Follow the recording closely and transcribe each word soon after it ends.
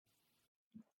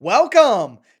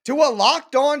Welcome to a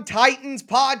Locked On Titans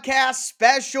podcast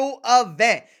special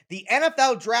event. The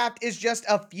NFL draft is just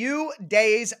a few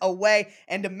days away,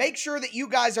 and to make sure that you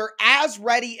guys are as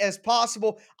ready as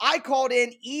possible, I called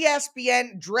in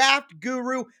ESPN draft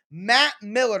guru Matt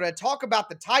Miller to talk about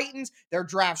the Titans, their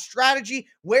draft strategy,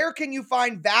 where can you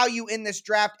find value in this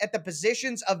draft at the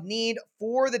positions of need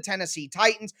for the Tennessee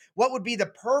Titans, what would be the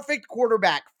perfect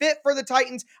quarterback fit for the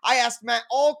Titans. I asked Matt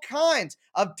all kinds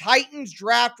of Titans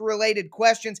draft related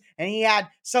questions, and he had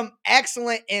some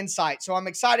excellent insight. So I'm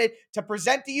excited to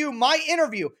present to you my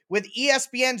interview with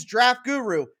ESPN's draft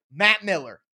guru, Matt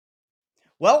Miller.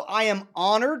 Well, I am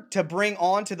honored to bring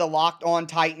on to the Locked On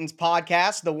Titans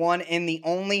podcast, the one and the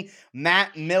only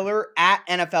Matt Miller at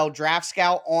NFL Draft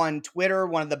Scout on Twitter,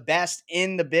 one of the best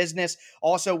in the business.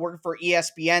 Also working for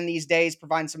ESPN these days,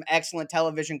 providing some excellent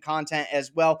television content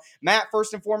as well. Matt,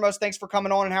 first and foremost, thanks for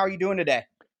coming on, and how are you doing today?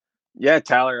 Yeah,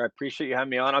 Tyler, I appreciate you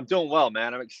having me on. I'm doing well,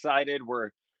 man. I'm excited.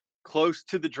 We're close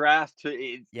to the draft.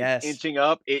 It's Yes. inching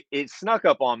up. It snuck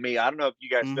up on me. I don't know if you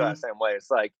guys feel that same way.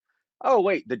 It's like, oh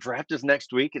wait, the draft is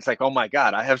next week. It's like, oh my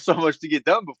god, I have so much to get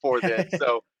done before then.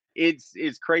 So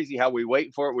it's crazy how we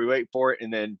wait for it,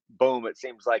 and then boom, it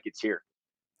seems like it's here.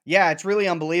 Yeah, it's really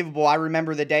unbelievable. I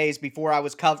remember the days before I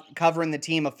was covering the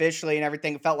team officially and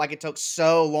everything. It felt like it took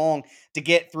so long to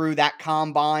get through that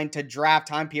combine to draft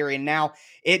time period. Now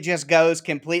it just goes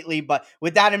completely. But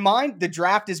with that in mind, the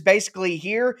draft is basically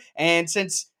here. And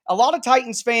since a lot of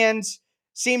Titans fans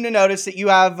seem to notice that you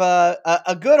have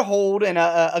a good hold and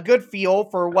a good feel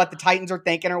for what the Titans are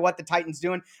thinking or what the Titans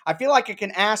doing, I feel like I can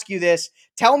ask you this.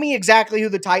 Tell me exactly who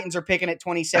the Titans are picking at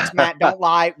 26, Matt. Don't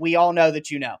lie. We all know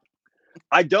that you know.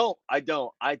 I don't.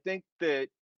 I think that,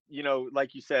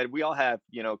 like you said, we all have,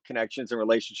 connections and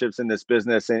relationships in this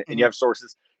business, and you Mhm. have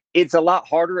sources. It's a lot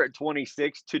harder at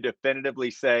 26 to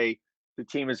definitively say the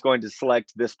team is going to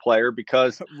select this player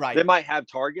because Right. they might have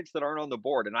targets that aren't on the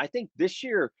board. And I think this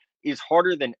year is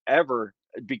harder than ever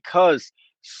because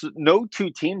no two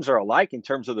teams are alike in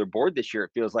terms of their board this year,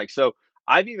 it feels like. So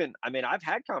I've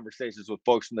had conversations with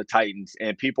folks from the Titans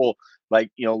and people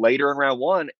like, later in round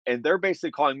one, and they're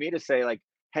basically calling me to say, like,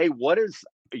 hey, what does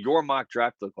your mock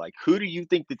draft look like? Who do you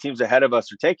think the teams ahead of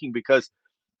us are taking? Because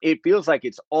it feels like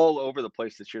it's all over the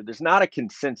place this year. There's not a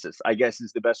consensus, I guess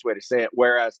is the best way to say it.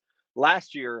 Whereas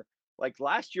last year,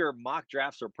 mock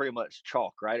drafts are pretty much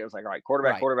chalk, right? It was like, all right,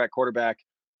 quarterback, Right. quarterback, quarterback,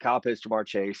 Kyle Pitts, Jamar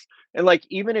Chase. And like,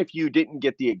 even if you didn't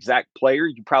get the exact player,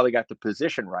 you probably got the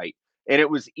position right. And it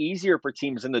was easier for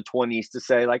teams in the 20s to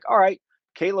say, like, all right,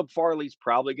 Caleb Farley's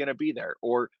probably going to be there.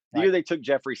 Or the year Right. they took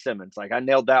Jeffrey Simmons, like I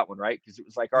nailed that one, right? Because it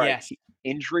was like, all right, Yes.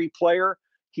 injury player,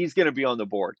 he's going to be on the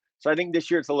board. So I think this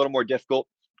year it's a little more difficult.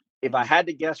 If I Mhm. had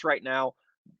to guess right now,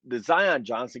 the Zion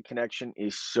Johnson connection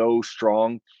is so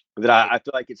strong that Right. I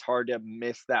feel like it's hard to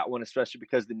miss that one, especially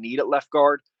because the need at left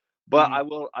guard. But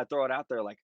Mhm. I throw it out there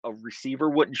like a receiver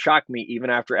wouldn't shock me even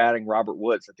after adding Robert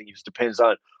Woods. I think it just depends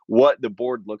on what the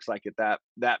board looks like at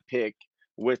that pick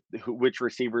with which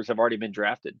receivers have already been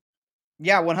drafted.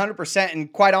 Yeah, 100%.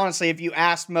 And quite honestly, if you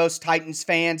ask most Titans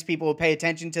fans, people who pay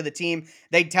attention to the team,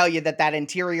 they'd tell you that that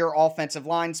interior offensive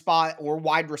line spot or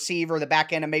wide receiver, the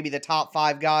back end of maybe the top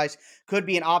five guys, could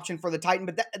be an option for the Titan.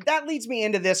 But that leads me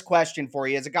into this question for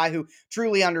you as a guy who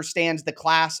truly understands the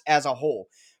class as a whole.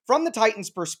 From the Titans'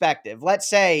 perspective, let's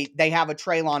say they have a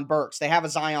Treylon Burks, they have a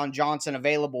Zion Johnson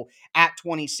available at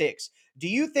 26. Do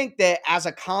you think that as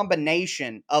a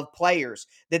combination of players,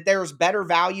 that there's better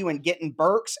value in getting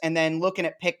Burks and then looking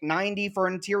at pick 90 for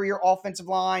an interior offensive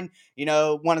line,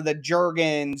 one of the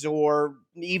Jurgens or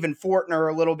even Fortner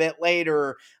a little bit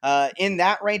later in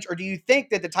that range? Or do you think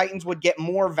that the Titans would get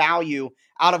more value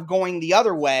out of going the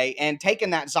other way and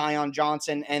taking that Zion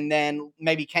Johnson and then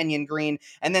maybe Kenyon Green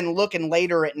and then looking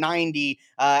later at 90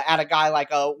 at a guy like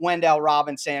a Wendell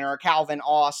Robinson or a Calvin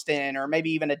Austin or maybe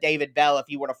even a David Bell if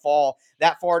he were to fall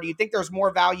that far? Do you think there's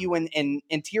more value in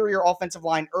interior offensive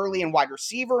line early and wide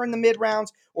receiver in the mid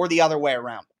rounds or the other way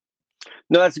around?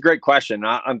 No, that's a great question.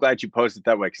 I'm glad you posed it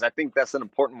that way because I think that's an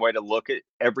important way to look at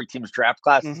every team's draft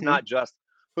class. It's Mm-hmm. not just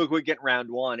who we get in round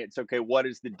one. It's okay, what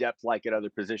is the depth like at other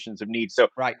positions of need? So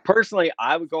Right. personally,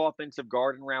 I would go offensive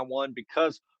guard in round one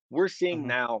because we're seeing Mm-hmm.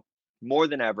 now more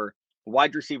than ever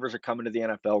wide receivers are coming to the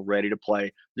NFL ready to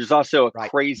play. There's also a Right.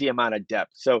 crazy amount of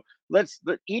depth. So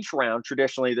each round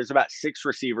traditionally there's about 6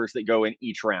 receivers that go in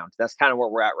each round. That's kind of where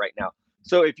we're at right now.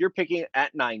 So if you're picking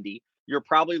at 90, you're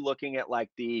probably looking at like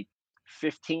the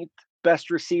 15th best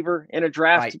receiver in a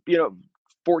draft, Right.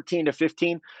 14 to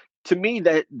 15. To me,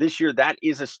 that this year, that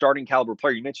is a starting caliber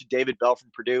player. You mentioned David Bell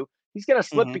from Purdue. He's going to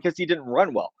slip Mm-hmm. because he didn't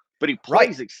run well. but he Right.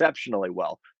 plays exceptionally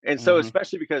well. And so, Hmm.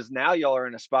 especially because now y'all are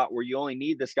in a spot where you only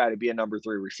need this guy to be a number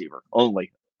three receiver,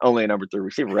 only a number three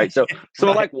receiver, right? So,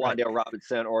 someone Right. like Right. Wandale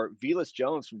Robinson or Velas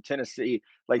Jones from Tennessee,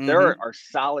 like there Hmm. are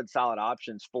solid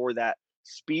options for that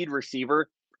speed receiver.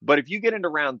 But if you get into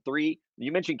round three,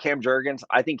 you mentioned Cam Jurgens.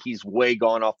 I think he's way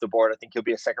gone off the board. I think he'll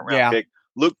be a second round Yeah. pick.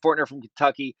 Luke Fortner from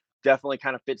Kentucky definitely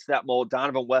kind of fits that mold.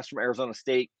 Donovan West from Arizona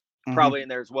State, probably Hmm. in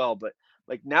there as well. But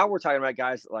like now we're talking about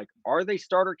guys like, are they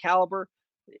starter caliber?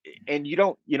 And you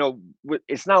don't,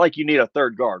 it's not like you need a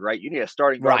third guard, right? You need a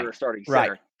starting guard Right. or a starting Right.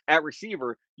 center. At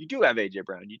receiver, you do have AJ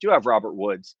Brown, you do have Robert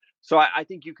Woods. So I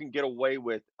think you can get away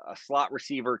with a slot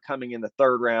receiver coming in the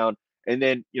third round, and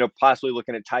then possibly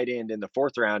looking at tight end in the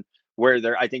fourth round, where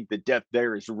I think the depth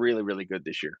there is really good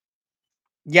this year.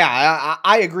 Yeah,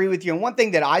 I agree with you. And one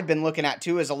thing that I've been looking at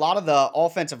too is a lot of the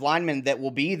offensive linemen that will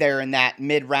be there in that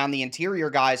mid round, the interior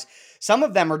guys, some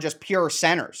of them are just pure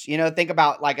centers. Think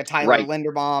about like a Tyler Right.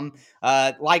 Linderbaum,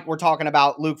 like we're talking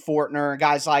about Luke Fortner,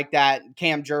 guys like that,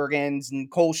 Cam Jurgens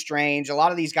and Cole Strange. A lot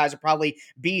of these guys are probably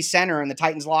B center, and the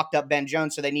Titans locked up Ben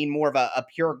Jones, so they need more of a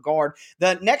pure guard.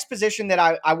 The next position that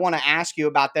I want to ask you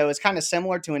about, though, is kind of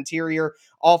similar to interior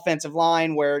offensive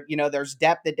line where, there's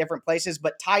depth at different places,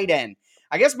 but tight end.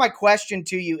 I guess my question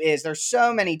to you is: there's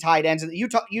so many tight ends. You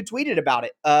tweeted about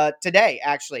it today,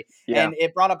 actually, Yeah. and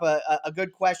it brought up a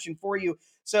good question for you.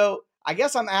 So I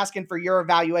guess I'm asking for your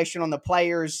evaluation on the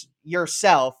players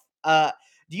yourself.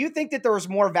 Do you think that there was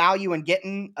more value in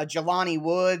getting a Jelani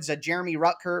Woods, a Jeremy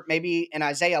Ruckert, maybe an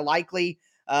Isaiah Likely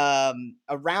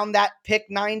around that pick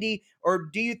 90? Or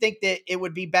do you think that it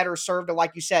would be better served to,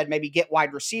 like you said, maybe get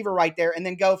wide receiver right there and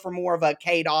then go for more of a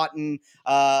K. Dotton,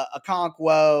 a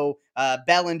Okonkwo,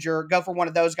 Bellinger, go for one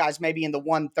of those guys maybe in the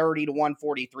 130 to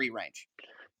 143 range?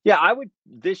 Yeah, I would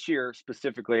this year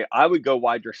specifically, I would go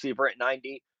wide receiver at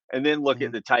 90 and then look at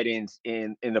Hmm. the tight ends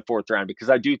in the fourth round, because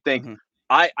I do think Hmm.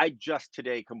 I just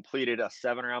today completed a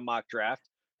 7 round mock draft,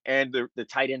 and the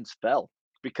tight ends fell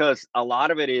because a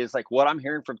lot of it is like what I'm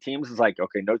hearing from teams is like,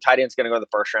 okay, no tight end's going to go in the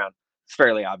first round. It's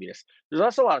fairly obvious. There's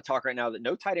also a lot of talk right now that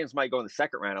no tight ends might go in the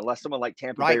second round unless someone like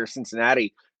Tampa Bay Right. or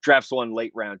Cincinnati drafts one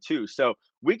late round too. So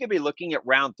we could be looking at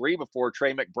round three before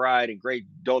Trey McBride and Greg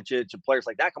Dulcich and players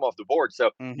like that come off the board.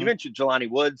 So you Hmm. mentioned Jelani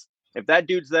Woods. If that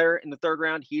dude's there in the third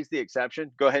round, he's the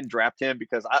exception. Go ahead and draft him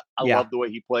because I Yeah. love the way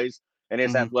he plays, and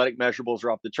his Hmm. athletic measurables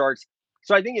are off the charts.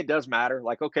 So I think it does matter.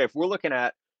 Like, okay, if we're looking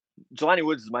at Jelani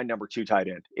Woods is my number two tight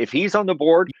end. If he's on the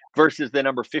board versus the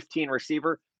number 15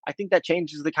 receiver, I think that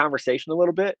changes the conversation a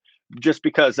little bit just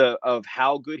because of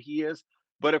how good he is.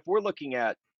 But if we're looking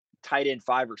at tight end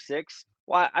five or six,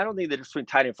 well, I don't think the difference between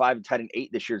tight end five and tight end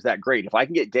eight this year is that great. If I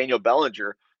can get Daniel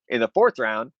Bellinger in the fourth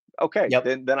round, okay,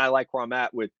 Yep. then I like where I'm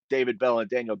at with David Bell and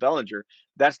Daniel Bellinger.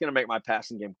 That's going to make my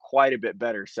passing game quite a bit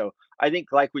better. So I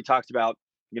think, like we talked about,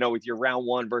 with your round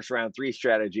one versus round three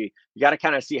strategy, you got to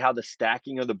kind of see how the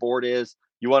stacking of the board is.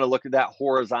 You want to look at that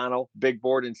horizontal big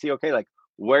board and see, okay, like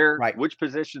Right. which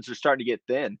positions are starting to get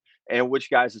thin and which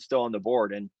guys are still on the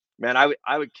board. And man,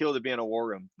 I would kill to be in a war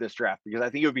room this draft, because I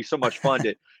think it would be so much fun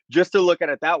to just to look at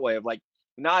it that way of like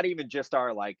not even just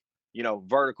our like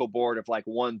vertical board of like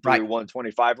one Right. through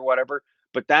 125 or whatever,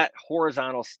 but that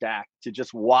horizontal stack to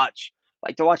just watch,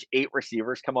 like to watch 8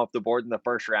 receivers come off the board in the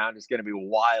first round is going to be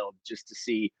wild just to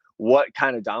see what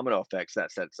kind of domino effects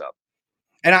that sets up.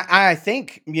 And I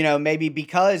think, maybe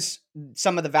because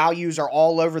some of the values are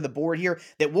all over the board here,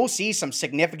 that we'll see some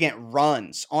significant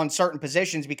runs on certain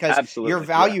positions because your Absolutely. Yeah.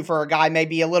 value for a guy may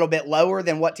be a little bit lower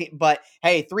than but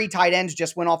hey, 3 tight ends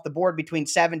just went off the board between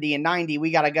 70 and 90. We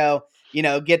got to go,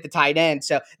 get the tight end.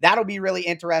 So that'll be really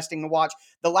interesting to watch.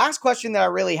 The last question that I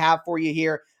really have for you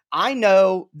here, I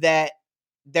know that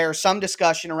there's some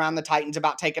discussion around the Titans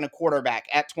about taking a quarterback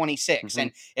at 26. Hmm.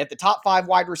 And if the top 5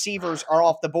 wide receivers are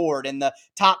off the board and the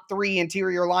top 3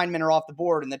 interior linemen are off the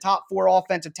board and the top 4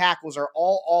 offensive tackles are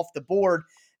all off the board,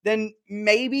 then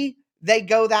maybe they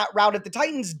go that route. If the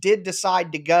Titans did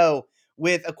decide to go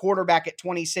with a quarterback at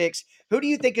 26, who do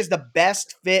you think is the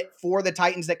best fit for the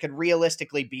Titans that could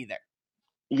realistically be there?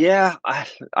 Yeah,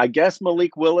 I guess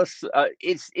Malik Willis.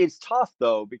 It's tough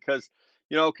though because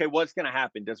okay, what's going to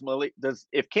happen? Does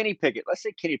if Kenny Pickett, let's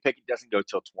say Kenny Pickett doesn't go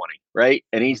till 20, right,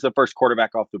 and Mm-hmm. he's the first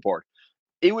quarterback off the board,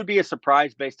 it would be a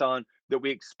surprise based on that we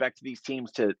expect these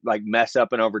teams to like mess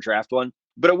up and overdraft one,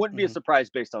 but it wouldn't be a Mm-hmm. surprise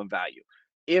based on value.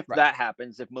 If Right. that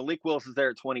happens, if Malik Willis is there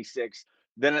at 26,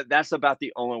 then that's about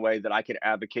the only way that I could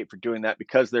advocate for doing that,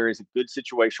 because there is a good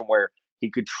situation where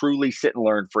he could truly sit and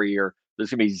learn for a year. There's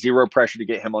going to be zero pressure to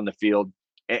get him on the field,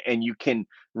 and you can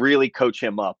really coach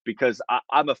him up, because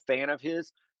I'm a fan of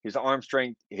his. his arm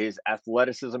strength, his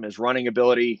athleticism, his running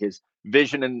ability, his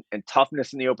vision and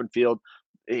toughness in the open field,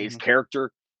 his Mhm.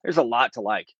 character. There's a lot to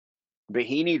like, but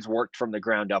he needs work from the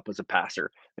ground up as a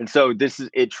passer. And so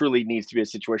it truly needs to be a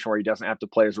situation where he doesn't have to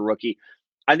play as a rookie.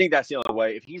 I think that's the only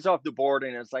way. If he's off the board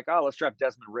and it's like, oh, let's draft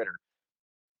Desmond Ritter,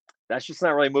 that's just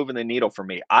not really moving the needle for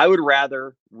me. I would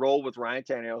rather roll with Ryan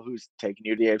Tannehill, who's taking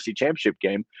you to the AFC Championship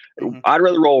game. Mhm. I'd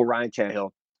rather roll with Ryan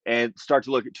Tannehill and start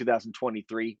to look at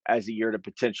 2023 as a year to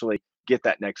potentially get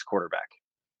that next quarterback.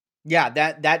 Yeah,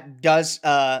 that does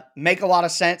make a lot of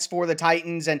sense for the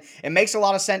Titans, and it makes a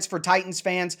lot of sense for Titans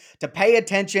fans to pay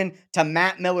attention to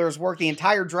Matt Miller's work. The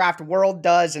entire draft world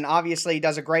does, and obviously he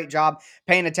does a great job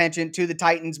paying attention to the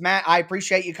Titans. Matt, I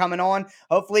appreciate you coming on.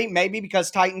 Hopefully, maybe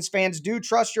because Titans fans do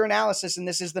trust your analysis, and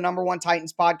this is the number one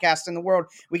Titans podcast in the world,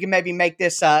 we can maybe make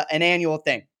this an annual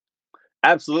thing.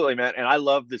 Absolutely, man. And I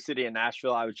love the city of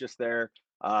Nashville. I was just there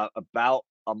about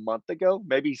a month ago,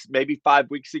 maybe 5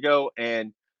 weeks ago,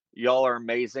 and y'all are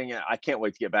amazing. I can't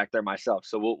wait to get back there myself.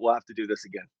 So we'll have to do this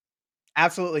again.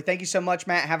 Absolutely. Thank you so much,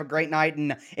 Matt. Have a great night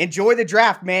and enjoy the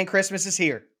draft, man. Christmas is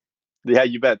here. Yeah,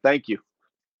 you bet. Thank you.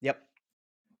 Yep.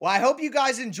 Well, I hope you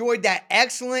guys enjoyed that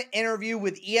excellent interview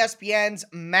with ESPN's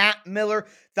Matt Miller.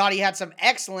 Thought he had some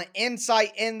excellent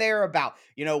insight in there about,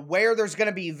 where there's going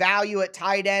to be value at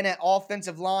tight end, at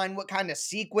offensive line, what kind of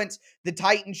sequence the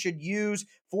Titans should use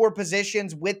for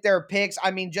positions with their picks.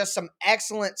 I mean, just some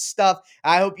excellent stuff.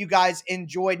 I hope you guys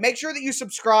enjoyed. Make sure that you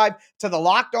subscribe to the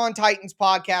Locked On Titans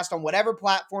podcast on whatever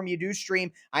platform you do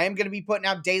stream. I am going to be putting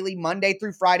out daily, Monday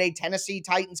through Friday, Tennessee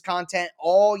Titans content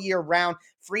all year round,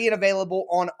 free and available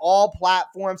on all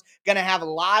platforms. Going to have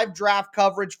live draft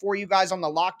coverage for you guys on the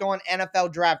Locked On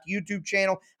NFL Draft YouTube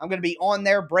channel. I'm going to be on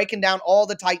there breaking down all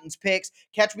the Titans picks.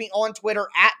 Catch me on Twitter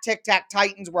at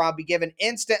TicTacTitans, where I'll be giving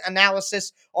instant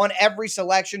analysis on every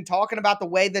selection, talking about the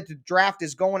way that the draft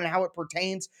is going and how it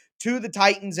pertains to the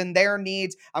Titans and their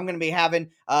needs. I'm going to be having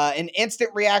an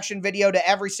instant reaction video to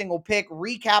every single pick,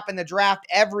 recapping the draft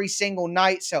every single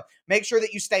night. So make sure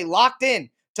that you stay locked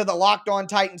in to the Locked On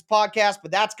Titans podcast, but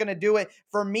that's going to do it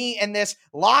for me in this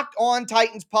Locked On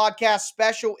Titans podcast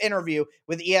special interview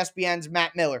with ESPN's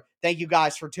Matt Miller. Thank you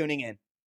guys for tuning in.